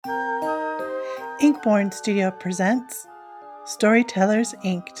Inkborn Studio presents Storytellers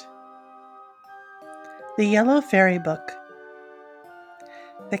Inked. The Yellow Fairy Book.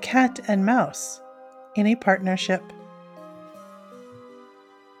 The Cat and Mouse in a Partnership.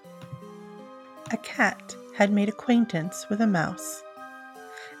 A cat had made acquaintance with a mouse,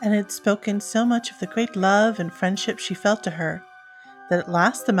 and had spoken so much of the great love and friendship she felt to her, that at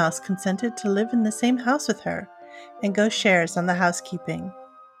last the mouse consented to live in the same house with her and go shares on the housekeeping.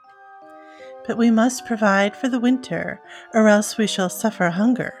 "But we must provide for the winter, or else we shall suffer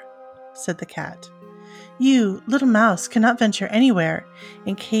hunger," said the cat. "You, little mouse, cannot venture anywhere,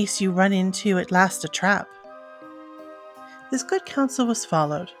 in case you run into at last a trap." This good counsel was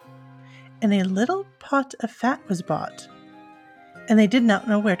followed, and a little pot of fat was bought, and they did not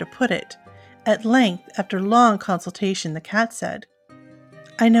know where to put it. At length, after long consultation, the cat said,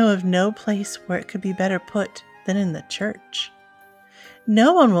 "I know of no place where it could be better put than in the church.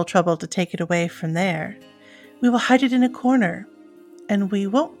 No one will trouble to take it away from there. We will hide it in a corner, and we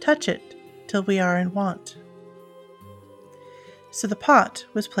won't touch it till we are in want." So the pot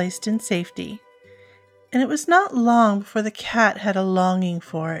was placed in safety, and it was not long before the cat had a longing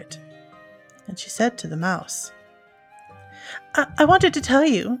for it. And she said to the mouse, I wanted to tell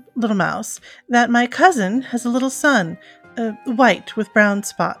you, little mouse, that my cousin has a little son, white with brown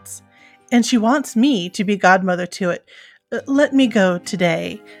spots, and she wants me to be godmother to it. Let me go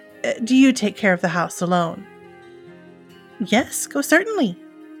today. Do you take care of the house alone?" "Yes, go certainly,"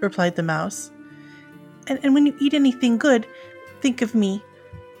 replied the mouse. And when you eat anything good, think of me.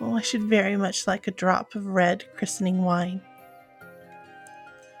 Oh, I should very much like a drop of red christening wine."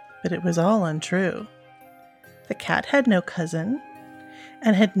 But it was all untrue. The cat had no cousin,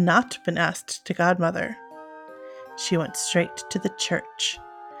 and had not been asked to godmother. She went straight to the church,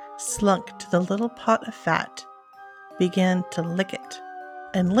 slunk to the little pot of fat, began to lick it,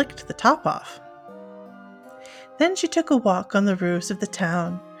 and licked the top off. Then she took a walk on the roofs of the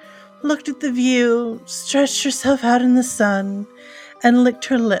town, looked at the view, stretched herself out in the sun, and licked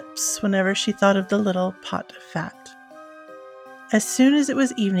her lips whenever she thought of the little pot of fat. As soon as it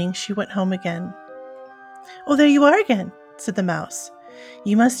was evening, she went home again. "Oh, there you are again," said the mouse.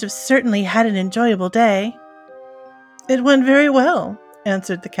 "You must have certainly had an enjoyable day." "It went very well,"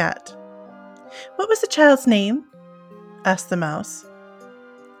 answered the cat. "What was the child's name?" asked the mouse.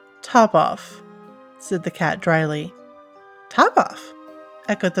 "Top-off," said the cat dryly. "Top-off,"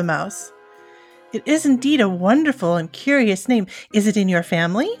 echoed the mouse. "It is indeed a wonderful and curious name. Is it in your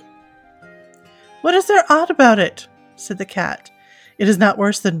family?" "What is there odd about it?" said the cat. "It is not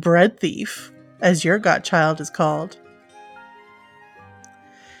worse than bread thief, as your godchild is called."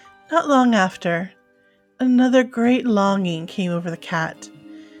 Not long after, another great longing came over the cat.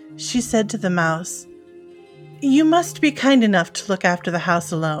 She said to the mouse, "You must be kind enough to look after the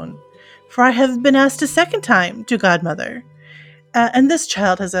house alone, for I have been asked a second time to godmother, and this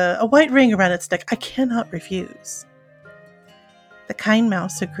child has a white ring around its neck I cannot refuse." The kind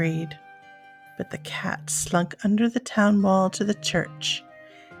mouse agreed, but the cat slunk under the town wall to the church,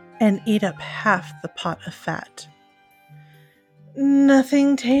 and ate up half the pot of fat.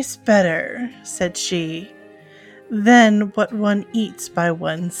 "Nothing tastes better," said she, "than what one eats by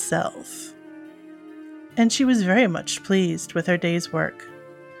oneself." And she was very much pleased with her day's work.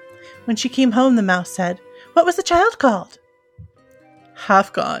 When she came home, the mouse said, "What was the child called?"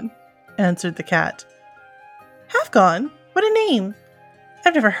 "Half Gone," answered the cat. "Half Gone? What a name!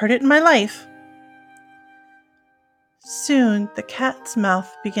 I've never heard it in my life." Soon the cat's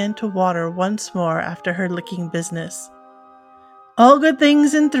mouth began to water once more after her licking business. "All good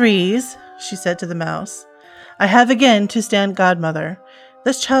things in threes," she said to the mouse. "I have again to stand godmother.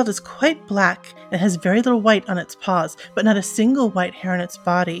 This child is quite black and has very little white on its paws, but not a single white hair on its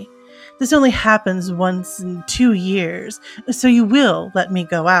body. This only happens once in 2 years, so you will let me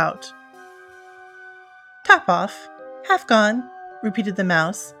go out." "Top-off, Half Gone," repeated the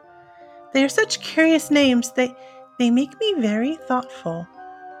mouse. "They are such curious names, they make me very thoughtful."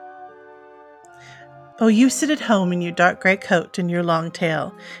 "Oh, you sit at home in your dark gray coat and your long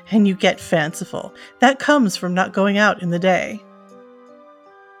tail, and you get fanciful. That comes from not going out in the day."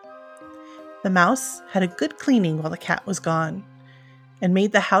 The mouse had a good cleaning while the cat was gone, and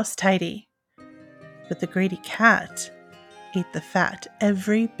made the house tidy, but the greedy cat ate the fat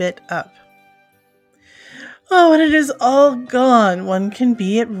every bit up. "Oh, when it is all gone, one can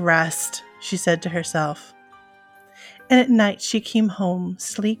be at rest," she said to herself. And at night she came home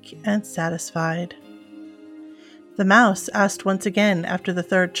sleek and satisfied. The mouse asked once again after the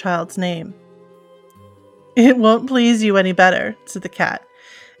third child's name. "It won't please you any better," said the cat.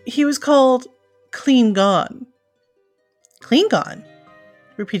 "He was called Clean Gone." "Clean Gone,"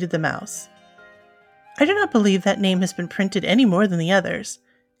 repeated the mouse. I do not believe that name has been printed any more than the others.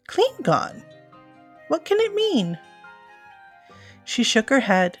 Clean gone. What can it mean? She shook her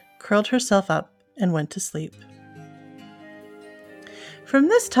head, curled herself up, and went to sleep. From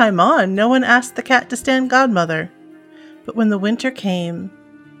this time on, no one asked the cat to stand godmother. But when the winter came,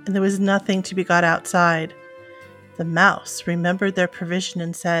 and there was nothing to be got outside, the mouse remembered their provision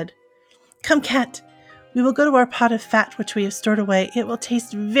and said, "Come, cat, we will go to our pot of fat which we have stored away. It will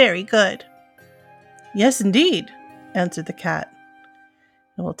taste very good." "Yes, indeed," answered the cat.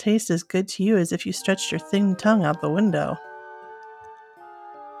 "It will taste as good to you as if you stretched your thin tongue out the window."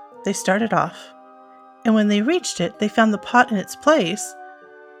 They started off, and when they reached it, they found the pot in its place,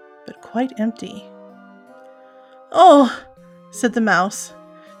 but quite empty. "Oh," said the mouse,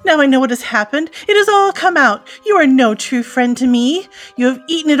 "now I know what has happened. It has all come out. You are no true friend to me. You have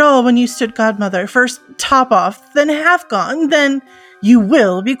eaten it all when you stood godmother. First top off, then half gone, then—" "You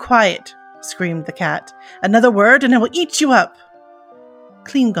will be quiet," screamed the cat. "Another word and I will eat you up."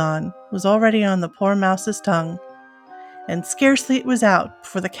 Clean gone was already on the poor mouse's tongue, and scarcely it was out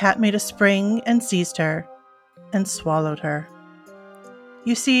before the cat made a spring and seized her and swallowed her.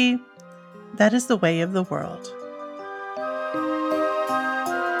 You see, that is the way of the world.